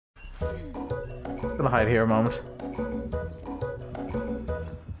gonna hide here a moment.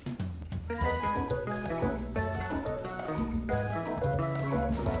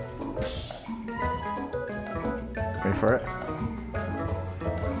 Wait for it.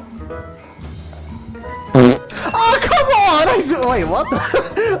 Oh, come on! Wait, what the?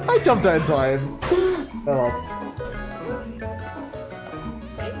 I jumped out in time. Oh.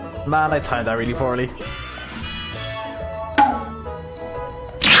 Man, I timed that really poorly.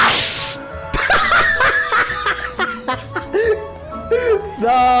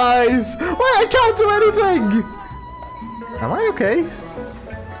 Nice! Wait, I can't do anything! Am I okay?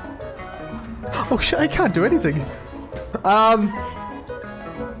 Oh shit, I can't do anything.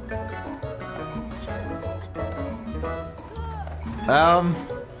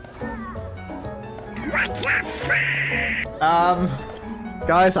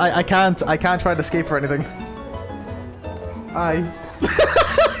 Guys, I can't try to escape or anything. Hi.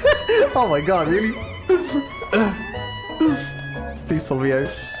 Oh my god, really? Please pull me out.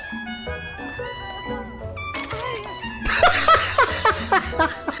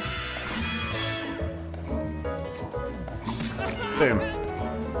 Boom.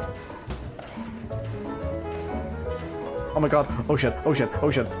 Oh my god. Oh shit. Oh shit.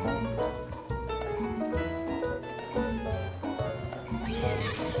 Oh shit.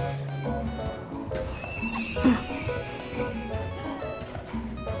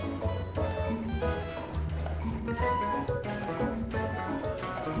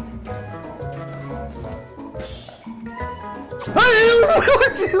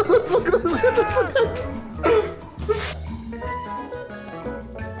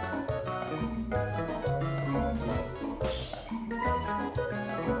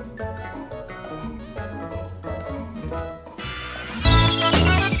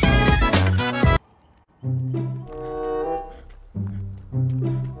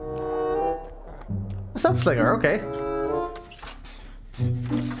 Deathslinger, okay.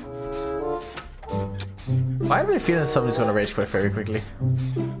 Why am I feeling somebody's gonna rage quit very quickly?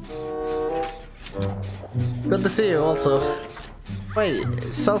 Good to see you also.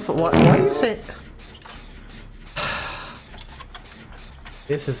 Wait, so why are you saying?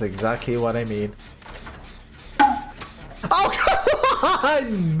 This is exactly what I mean. Oh come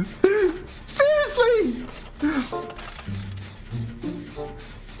on! Seriously!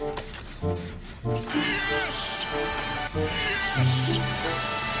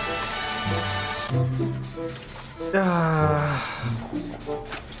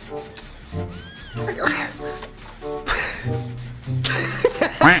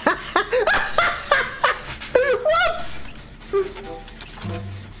 What?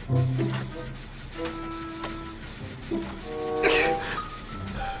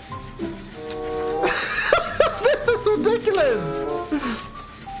 This is ridiculous.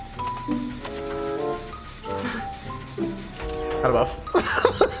 Cut him off.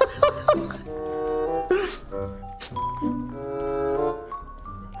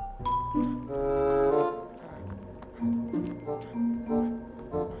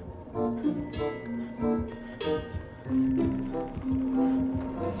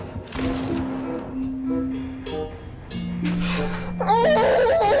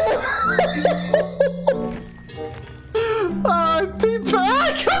 Oh, deep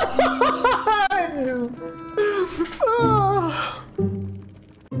back! Come on!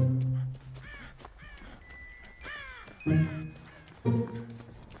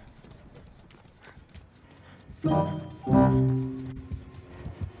 Oh.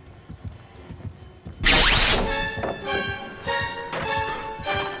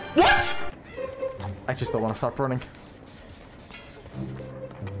 What? I just don't want to stop running.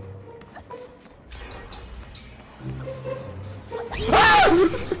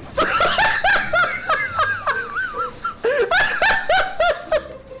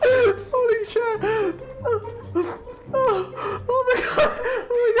 Holy shit! Oh my god! Oh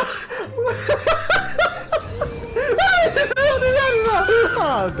my god!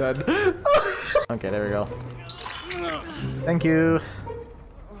 Oh, I'm dead. Okay, there we go. Thank you.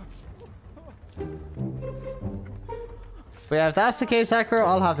 But yeah, if that's the case, Acro,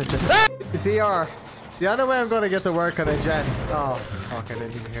 I'll have to just CR. The other way I'm going to get to work on a gen. Oh, fuck, I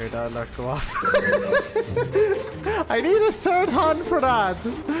didn't even hear that alert go off. I need a third hand for that.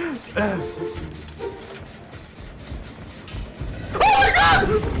 Oh my god!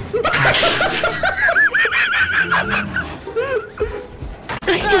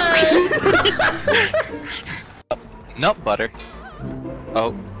 Nut butter.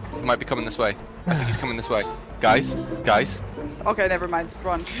 Oh, he might be coming this way. I think he's coming this way. Guys, guys. Okay, never mind.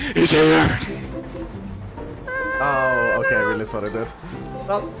 Run. He's here. Oh, okay, I realized what I did.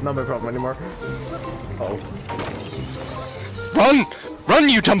 Oh, not my problem anymore. Oh. Run! Run,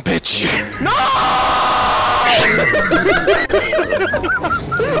 you dumb bitch! No!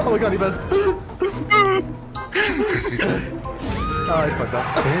 Oh my god, he missed. Oh, I fucked up.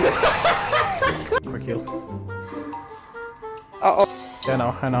 Quick heal. Uh-oh. Yeah,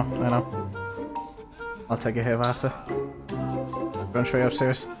 I know. I'll take a hit after. Run straight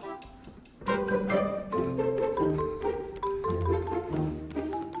upstairs.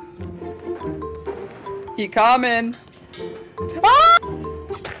 Keep coming. Ah!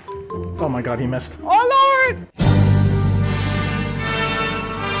 Oh my god, he missed. Oh lord!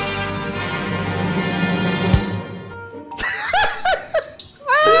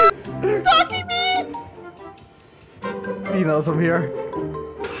 Sucky me! He knows I'm here.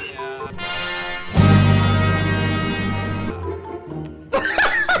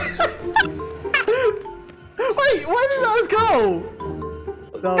 Wait, why did us go?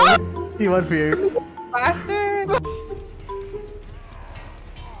 No, he went for you. Bastard!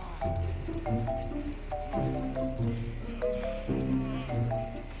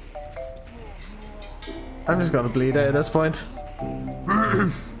 I'm just gonna bleed out at this point.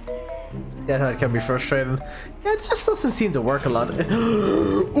 Yeah, no, it can be frustrating. Yeah, it just doesn't seem to work a lot.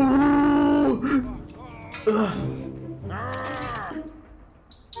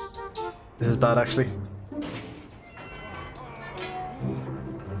 This is bad, actually.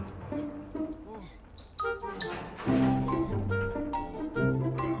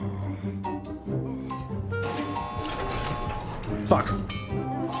 Fuck.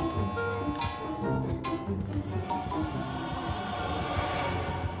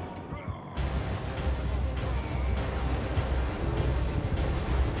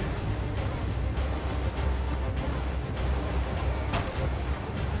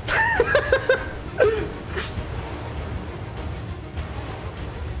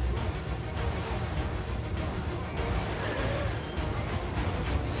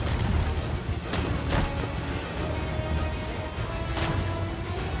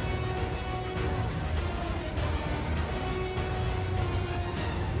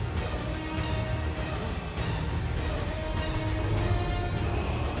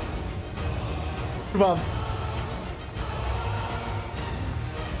 Come on.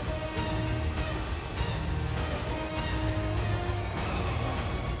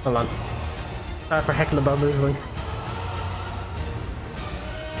 Hold on. Time for heckling bamboos, Link.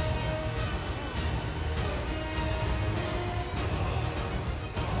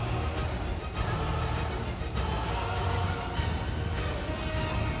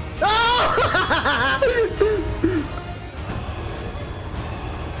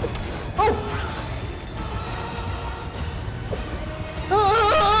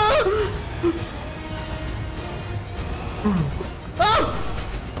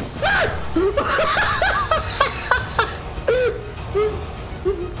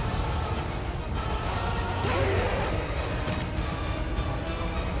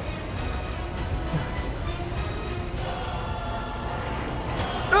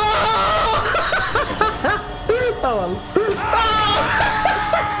 Oh well.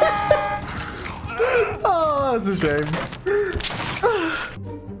 Oh, that's a shame.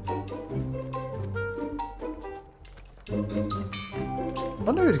 I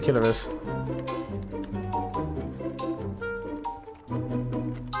wonder who the killer is.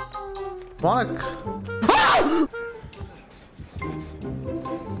 Mark. Ah!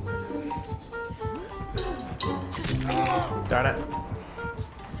 Darn it.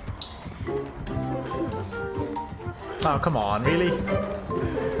 Oh, come on, really?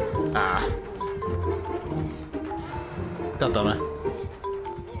 Ah. God damn it.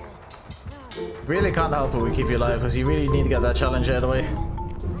 Really can't help it we keep you alive because you really need to get that challenge out of the way.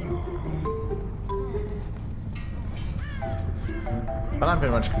 But I'm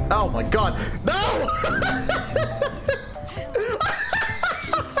pretty much. Oh my god! No!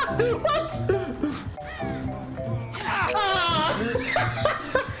 What? Ah!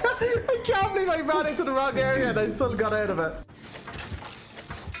 I can't believe I ran into the wrong area and I still got out of it.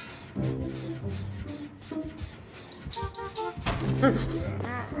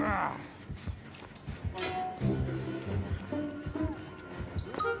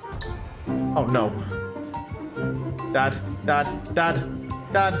 Oh no. Dad, Dad, Dad,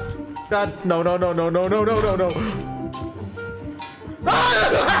 Dad, Dad. No, no, no, no, no, no, no, no, no.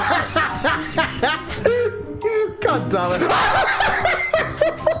 God damn it.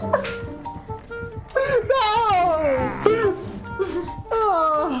 No! Oh.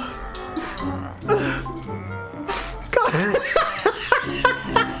 God.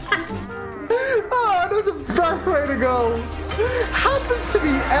 Oh, that's the best way to go. How does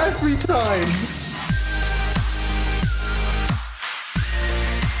Every time.